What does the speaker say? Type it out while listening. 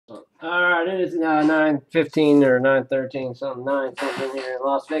All right, it is 9:15 or 9:13, something here in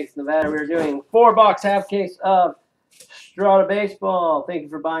Las Vegas, Nevada. We're doing 4-box half case of Strata Baseball. Thank you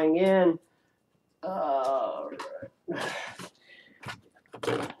for buying in.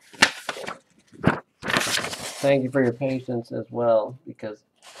 Thank you for your patience as well, because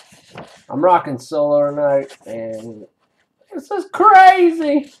I'm rocking solo tonight, and this is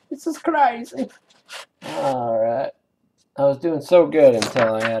crazy. This is crazy. All right. I was doing so good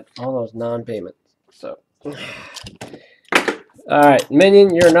until I had all those non-payments. So, all right,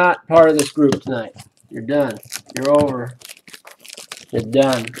 Minion, you're not part of this group tonight. You're done. You're over. You're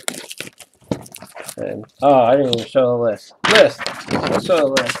done. And, oh, I didn't even show the list. Let's show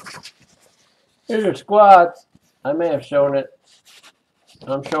the list. Here's your squads. I may have shown it.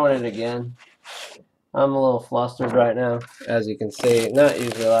 I'm showing it again. I'm a little flustered right now, as you can see. Not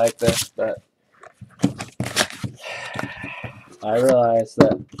usually like this, but I realize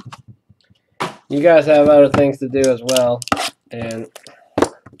that you guys have other things to do as well, and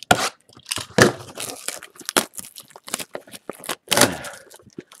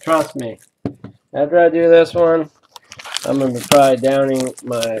trust me, after I do this one, I'm going to be probably downing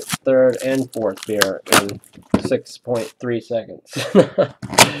my third and fourth beer in 6.3 seconds.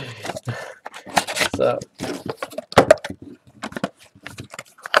 So,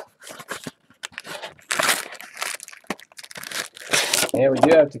 yeah, we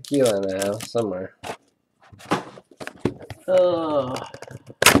do have tequila now somewhere. Oh.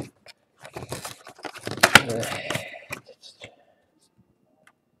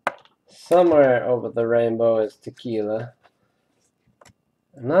 Somewhere over the rainbow is tequila.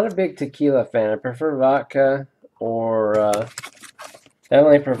 I'm not a big tequila fan. I prefer vodka, or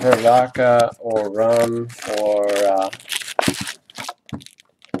definitely prefer vodka or rum, or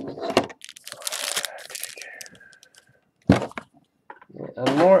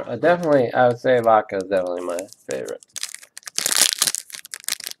definitely, I would say vodka is definitely my favorite.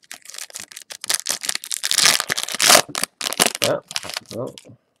 Oh,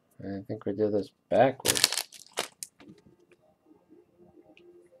 I think we did this backwards.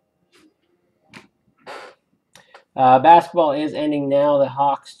 Basketball is ending now. The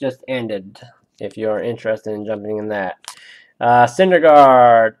Hawks just ended, if you're interested in jumping in that.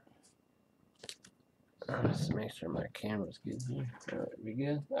 Syndergaard. Let's make sure my camera's good here. All right, we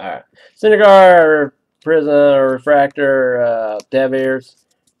good? All right. Syndergaard, Prism, Refractor, Devers.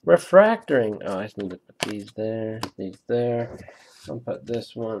 Refractoring. Oh, I just need to put these there, these there. I'll put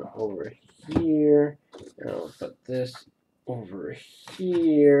this one over here. And I'll put this over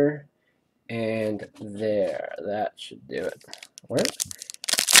here. And there. That should do it. Where?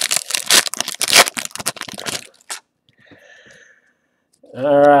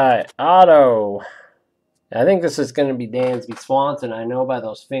 All right. Auto. I think this is going to be Dansby Swanson. I know by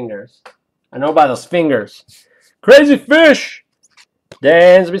those fingers. Crazy Fish!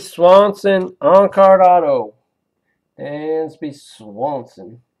 Dansby Swanson. On-card auto. Dansby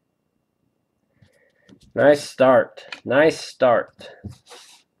Swanson. Nice start.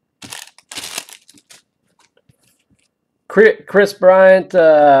 Chris Bryant,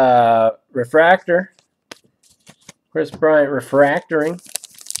 refractor. Chris Bryant refractoring.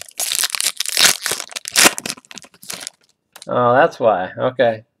 Oh, that's why.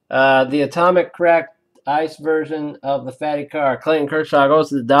 Okay. The atomic cracked ice version of the fatty car. Clayton Kershaw goes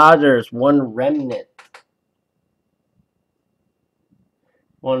to the Dodgers. One remnant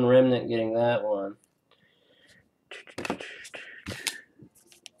getting that one.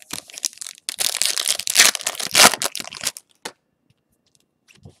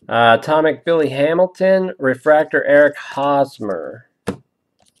 Atomic Billy Hamilton, refractor Eric Hosmer.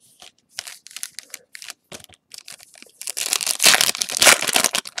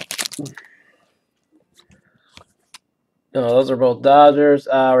 No, those are both Dodgers.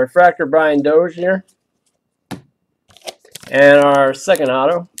 Refractor Brian Dozier. And our second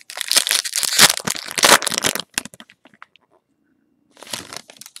auto.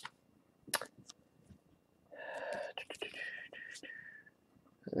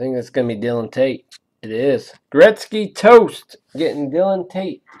 I think it's going to be Dylan Tate. It is. Gretzky Toast getting Dylan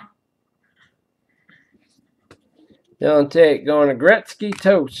Tate. Dylan Tate going to Gretzky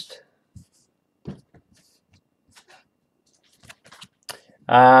Toast.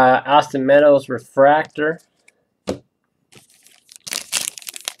 Austin Meadows refractor.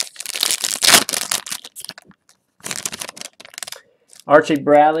 Archie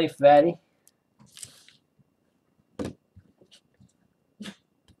Bradley fatty.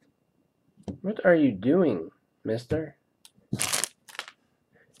 What are you doing, mister? You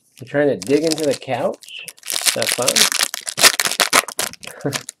trying to dig into the couch? Is that fun?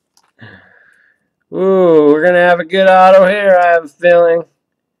 Ooh, we're going to have a good auto here, I have a feeling.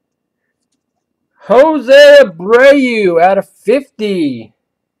 Jose Abreu out of 50.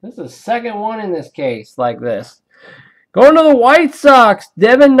 This is the second one in this case like this. Going to the White Sox,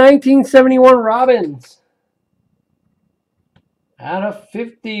 Devin 1971 Robbins. Out of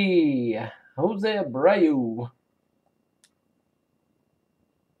 50, Jose Abreu.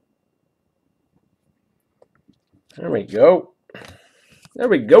 There we go. There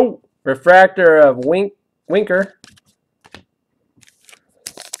we go. Refractor of Winker.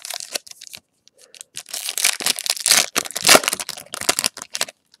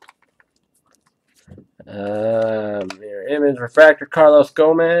 Mirror image refractor Carlos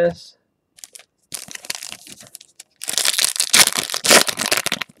Gomez.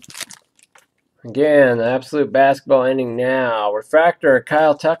 Again, absolute basketball ending now. Refractor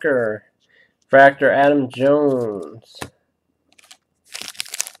Kyle Tucker. Refractor Adam Jones.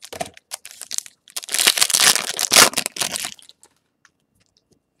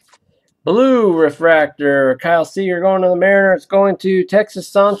 Blue refractor Kyle Seager going to the Mariners. Going to Texas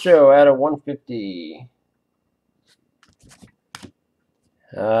Sancho out of 150.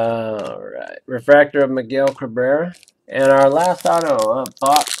 Alright. Refractor of Miguel Cabrera. And our last auto,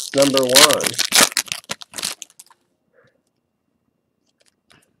 box number 1.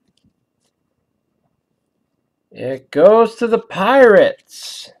 It goes to the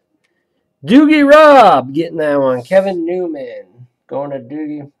Pirates. Doogie Robb getting that one. Kevin Newman going to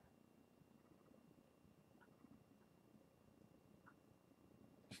Doogie.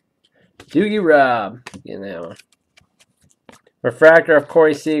 Doogie Robb getting that one. Refractor of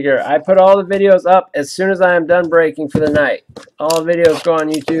Corey Seager. I put all the videos up as soon as I am done breaking for the night. All videos go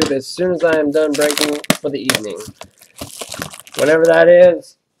on YouTube as soon as I am done breaking for the evening. Whatever that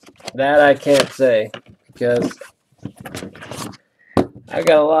is, that I can't say because I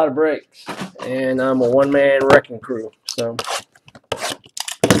got a lot of breaks and I'm a one-man wrecking crew. So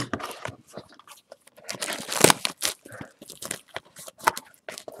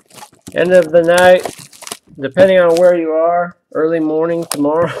end of the night, depending on where you are, early morning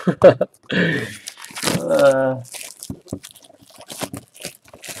tomorrow.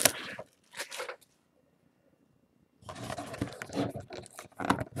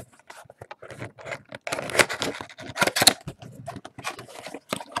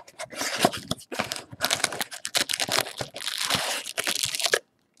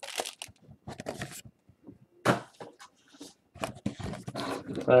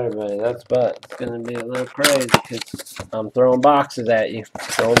 Everybody, that's but it's gonna be a little crazy because I'm throwing boxes at you.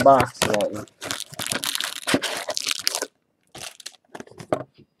 Throwing boxes at you.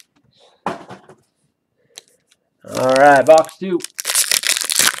 Alright, box 2.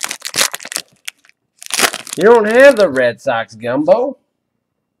 You don't have the Red Sox gumbo.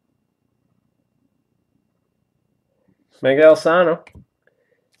 Miguel Sano.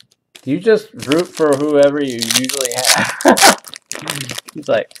 You just root for whoever you usually have. He's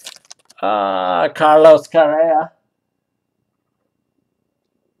like, Carlos Correa.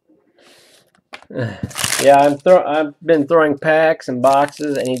 Yeah, I've been throwing packs and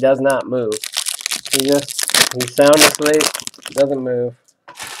boxes, and he does not move. He's sound asleep, doesn't move.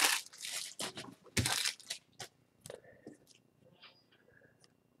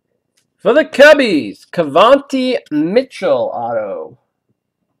 For the Cubbies, Cavanti Mitchell auto.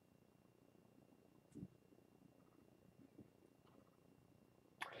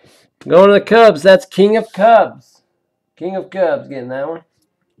 Going to the Cubs, that's King of Cubs. King of Cubs getting that one.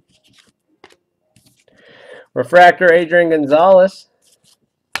 Refractor Adrian Gonzalez.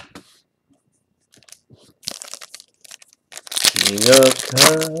 King of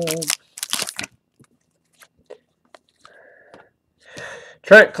Cubs.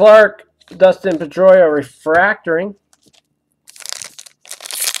 Trent Clark, Dustin Pedroia refractoring.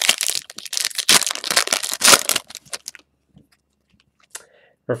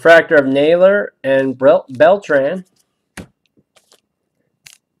 Refractor of Naylor and Beltran.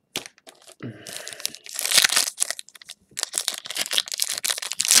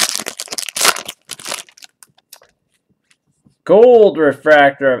 Gold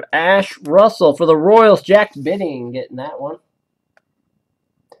refractor of Ash Russell for the Royals. Jack Bidding getting that one.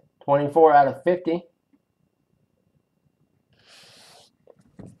 24 out of 50.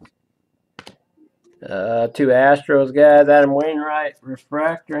 Two Astros guys. Adam Wainwright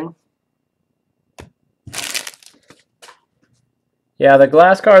refractoring. Yeah, the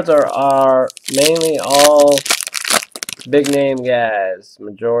glass cards are mainly all big name guys.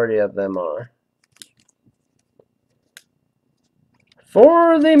 Majority of them are.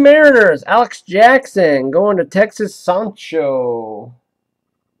 For the Mariners, Alex Jackson going to Texas Sancho.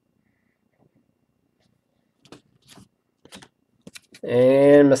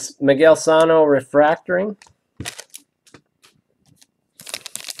 And Miguel Sano refractoring.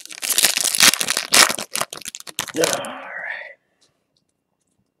 All right.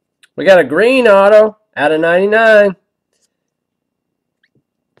 We got a green auto out of 99.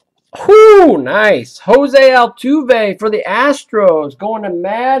 Whoo, nice. Jose Altuve for the Astros going to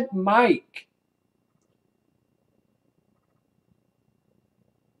Mad Mike.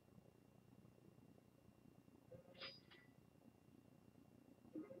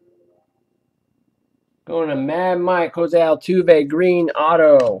 Going to Mad Mike, Jose Altuve, green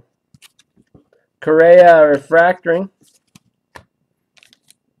auto. Correa refractoring.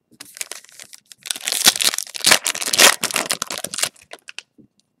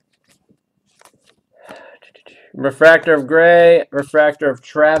 Refractor of Gray, refractor of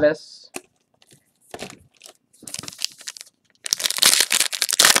Travis.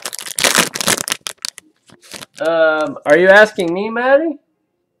 Are you asking me, Maddie?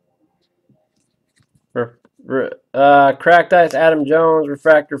 Cracked Ice, Adam Jones,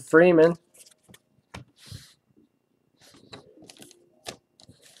 refractor Freeman.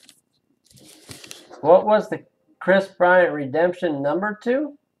 What was the Chris Bryant redemption number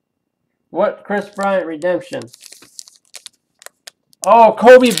 2? What Chris Bryant redemption? Oh,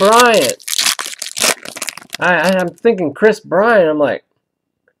 Kobe Bryant. I'm thinking Chris Bryant. I'm like,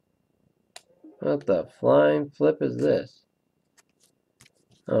 what the flying flip is this?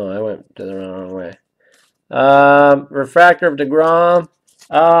 Oh, I went to the wrong way. Refractor of DeGrom.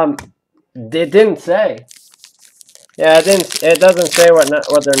 It didn't say. Yeah, it didn't. It doesn't say what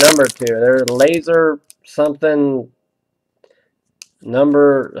they're numbered to. They're laser something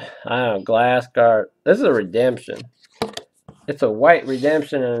number. I don't know. Glass card. This is a redemption. It's a white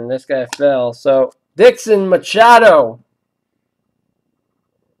redemption, and this guy fell. So Dixon Machado.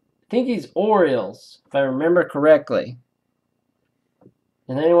 I think he's Orioles, if I remember correctly.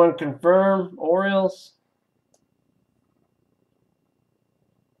 Can anyone confirm Orioles?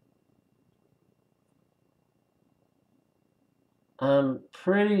 I'm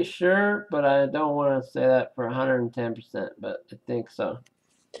pretty sure, but I don't want to say that for 110%, but I think so.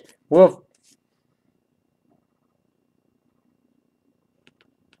 Wolf.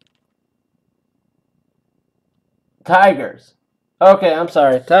 Tigers. Okay, I'm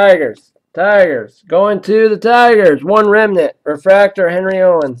sorry. Tigers. Tigers. Going to the Tigers. One remnant. Refractor, Henry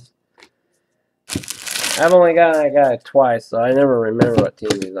Owens. I've only got that guy twice, so I never remember what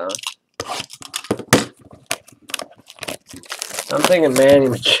team he's on. I'm thinking Manny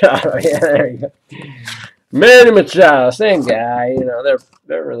Machado. Yeah, there you go. Manny Machado, same guy. You know,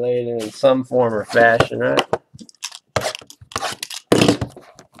 they're related in some form or fashion, right?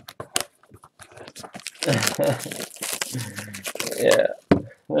 Yeah,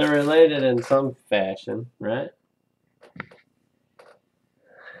 they're related in some fashion, right?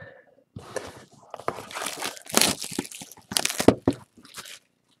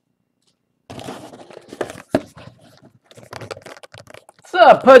 What's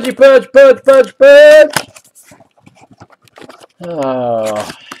up, Pudgy Pudge, Pudge, Pudge, Pudge? Oh.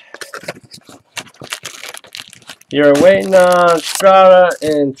 You're waiting on Strata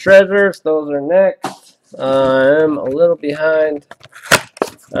and Treasures. Those are next. I'm a little behind.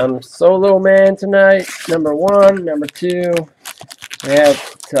 I'm solo man tonight. Number 1. Number 2. I had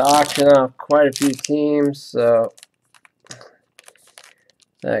to auction off quite a few teams, so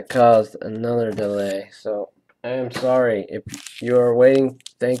that caused another delay. So I am sorry if you are waiting.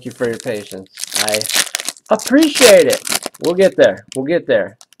 Thank you for your patience. I appreciate it. We'll get there. We'll get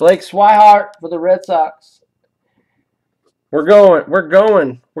there. Blake Swihart for the Red Sox. We're going,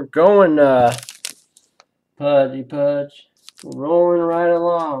 Pudgy Pudge. We're rolling right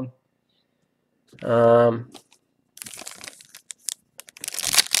along. Booms.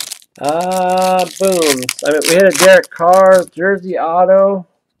 I mean, we hit a Derek Carr jersey auto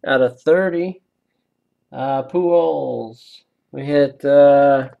out of 30. Pujols. We hit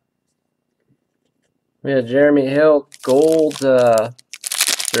Jeremy Hill gold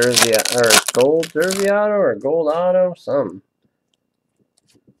jersey or gold jersey auto or gold auto, something.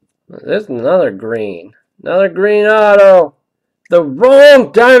 This is another green. Another green auto. The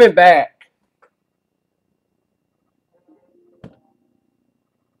wrong Diamondback.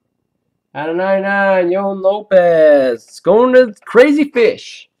 Out of 99, Yohan Lopez. Going to Crazy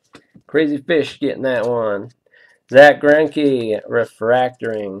Fish. Crazy Fish getting that one. Zach Greinke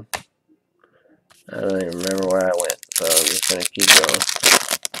refractoring. I don't even remember where I went, so I'm just going to keep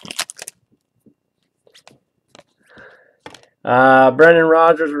going. Brendan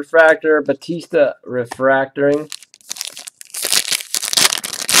Rodgers refractor. Batista refractoring.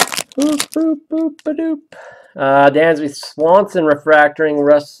 Boop, boop, boop, ba-doop. Dansby Swanson refractoring.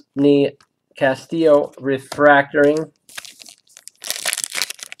 Rusney Castillo refractoring.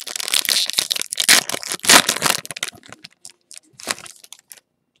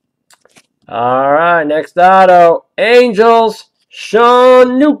 All right, next auto. Angels,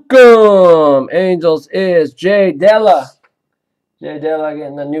 Sean Newcomb. Angels is Jay Della. Jay Della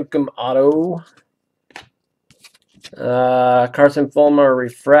getting the Newcomb auto. Carson Fulmer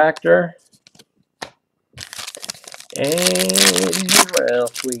refractor. And what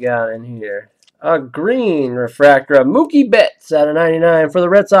else we got in here? A green refractor of Mookie Betts out of 99 for the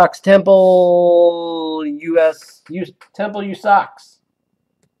Red Sox. Temple Temple U Sox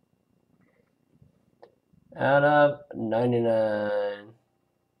out of 99.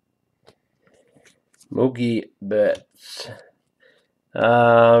 Mookie Betts.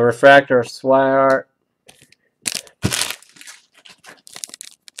 Refractor of Swire.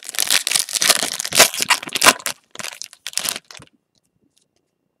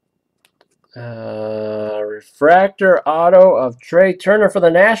 Refractor auto of Trey Turner for the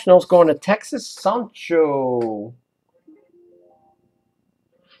Nationals going to Texas Sancho.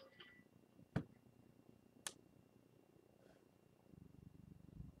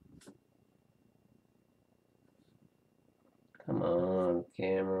 Come on,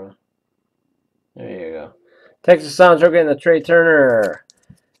 camera. There you go. Texas Sancho getting the Trey Turner.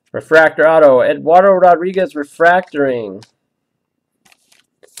 Refractor auto. Eduardo Rodriguez refractoring.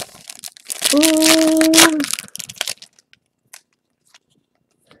 Ooh.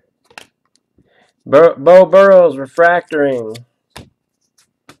 Bo Burrows refractoring.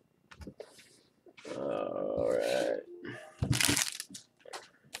 All right.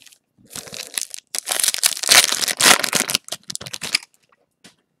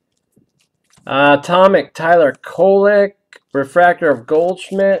 Atomic Tyler Kolek, refractor of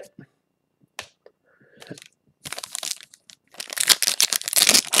Goldschmidt.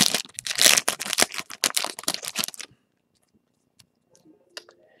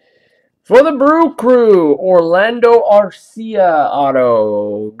 For the Brew Crew, Orlando Arcia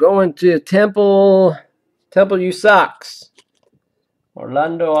auto. Going to Temple U Sox.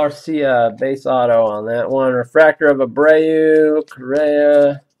 Orlando Arcia, base auto on that one. Refractor of Abreu,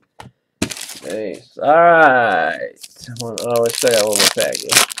 Correa. Base. Alright. Oh, we still got one more pack here.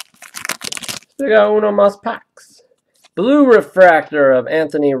 Still got uno más packs. Blue refractor of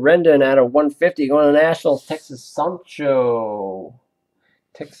Anthony Rendon out of 150. Going to Nationals, Texas Sancho.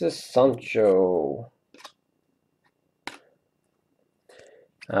 Texas Sancho.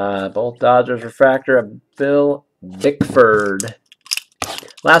 Both Dodgers refractor of Bill Bickford.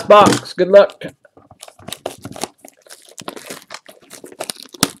 Last box. Good luck.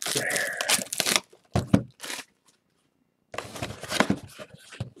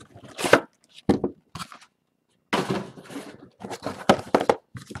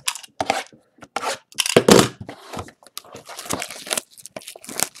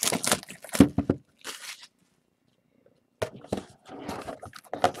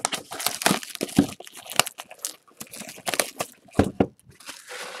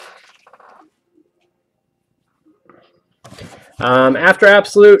 After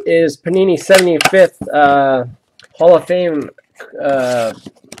Absolute is Panini 75th Hall of Fame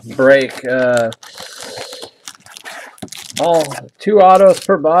break. All 2 autos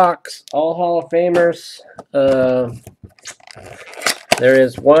per box. All Hall of Famers. There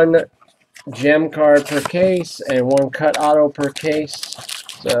is 1 gem card per case and 1 cut auto per case.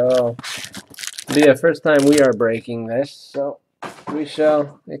 So it'll be the first time we are breaking this. So we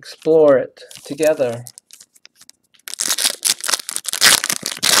shall explore it together.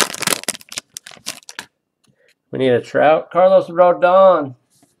 We need a Trout. Carlos Rodon.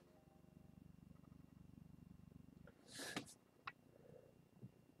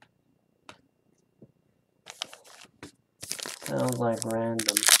 Sounds like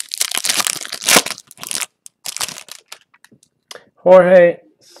random. Jorge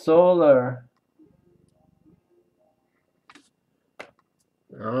Soler.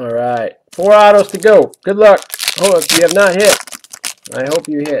 All right. 4 autos to go. Good luck. Oh, if you have not hit, I hope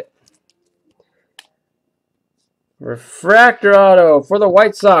you hit. Refractor auto for the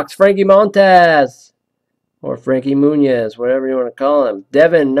White Sox, Frankie Montas. Or Frankie Muniz, whatever you want to call him.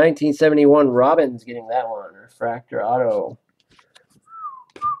 Devin, 1971 Robbins getting that one. Refractor auto.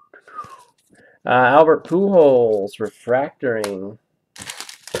 Albert Pujols, refractoring.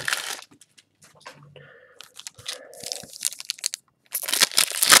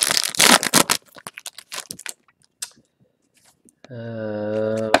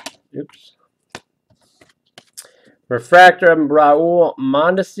 Oops. Refractor of Raul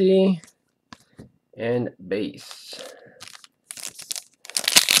Mondesi. and base.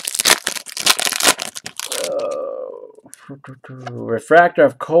 Refractor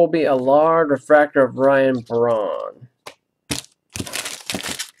of Colby Allard, refractor of Ryan Braun.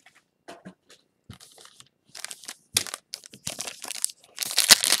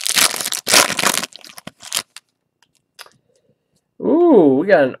 Ooh, we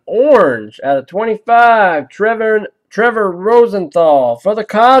got an orange out of 25. Trevor Rosenthal for the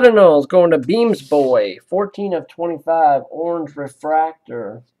Cardinals, going to Beams Boy. 14 of 25, orange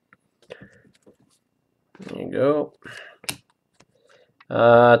refractor. There you go.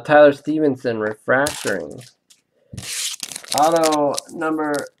 Tyler Stevenson, refractoring. Auto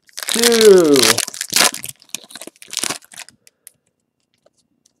number 2.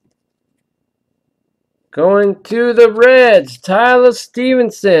 Going to the Reds, Tyler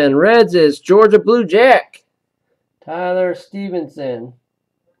Stevenson. Reds is Georgia Blue Jack. Tyler Stevenson.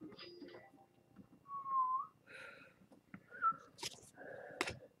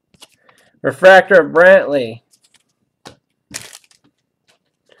 Refractor of Brantley.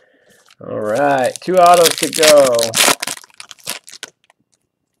 All right, 2 autos to go.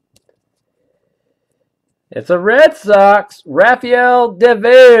 It's a Red Sox, Rafael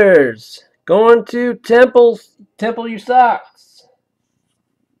Devers. Going to Temple U Sox.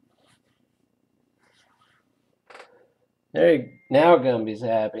 There you, now Gumby's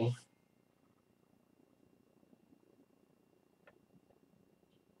happy.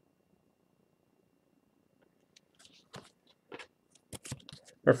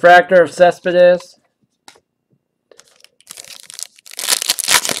 Refractor of Cespedes.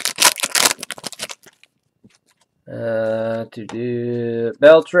 To do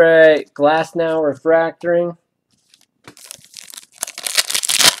Beltre, Glassnow refractoring.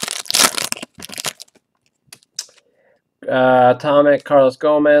 Atomic, Carlos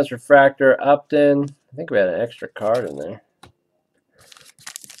Gomez, refractor, Upton. I think we had an extra card in there.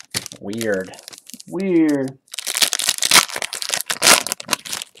 Weird. Weird.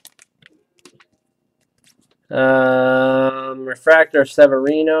 Refractor,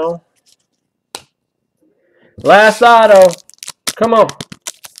 Severino. Last auto. Come on.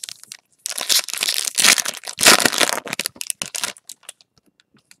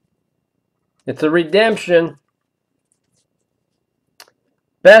 It's a redemption.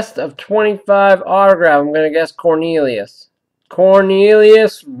 Best of 25 autograph. I'm going to guess Cornelius.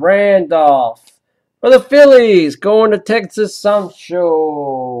 Cornelius Randolph. For the Phillies, going to Texas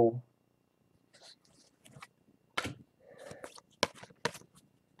Sancho.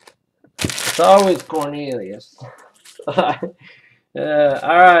 It's always Cornelius. Alright,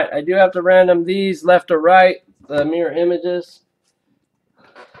 I do have to random these left to right, the mirror images.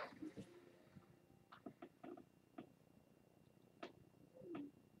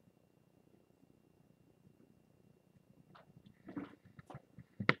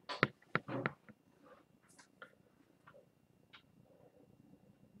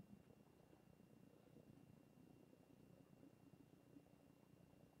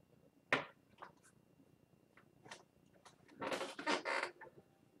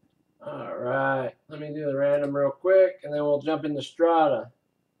 Alright, let me do the random real quick, and then we'll jump into Strata.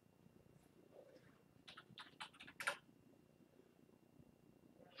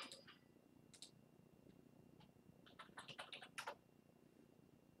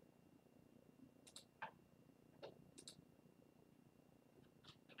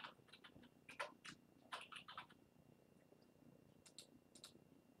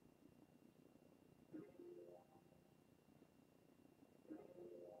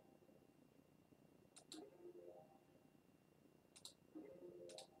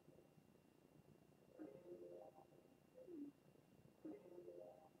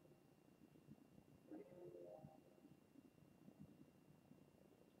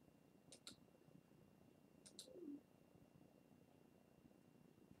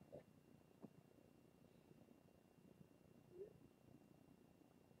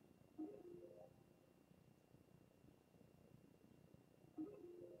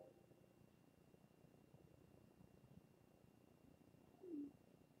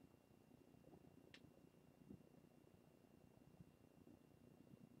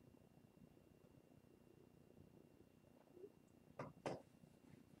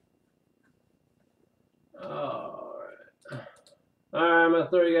 Alright. Alright, I'm going to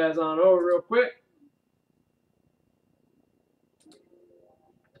throw you guys on over real quick.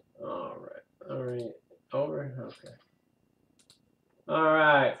 Alright. Over? Okay.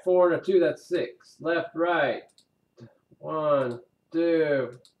 Alright, 4 and a 2, that's 6. Left, right. 1,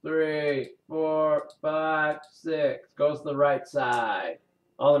 2, 3, 4, 5, 6. Goes to the right side.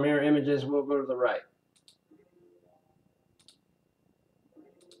 All the mirror images will go to the right.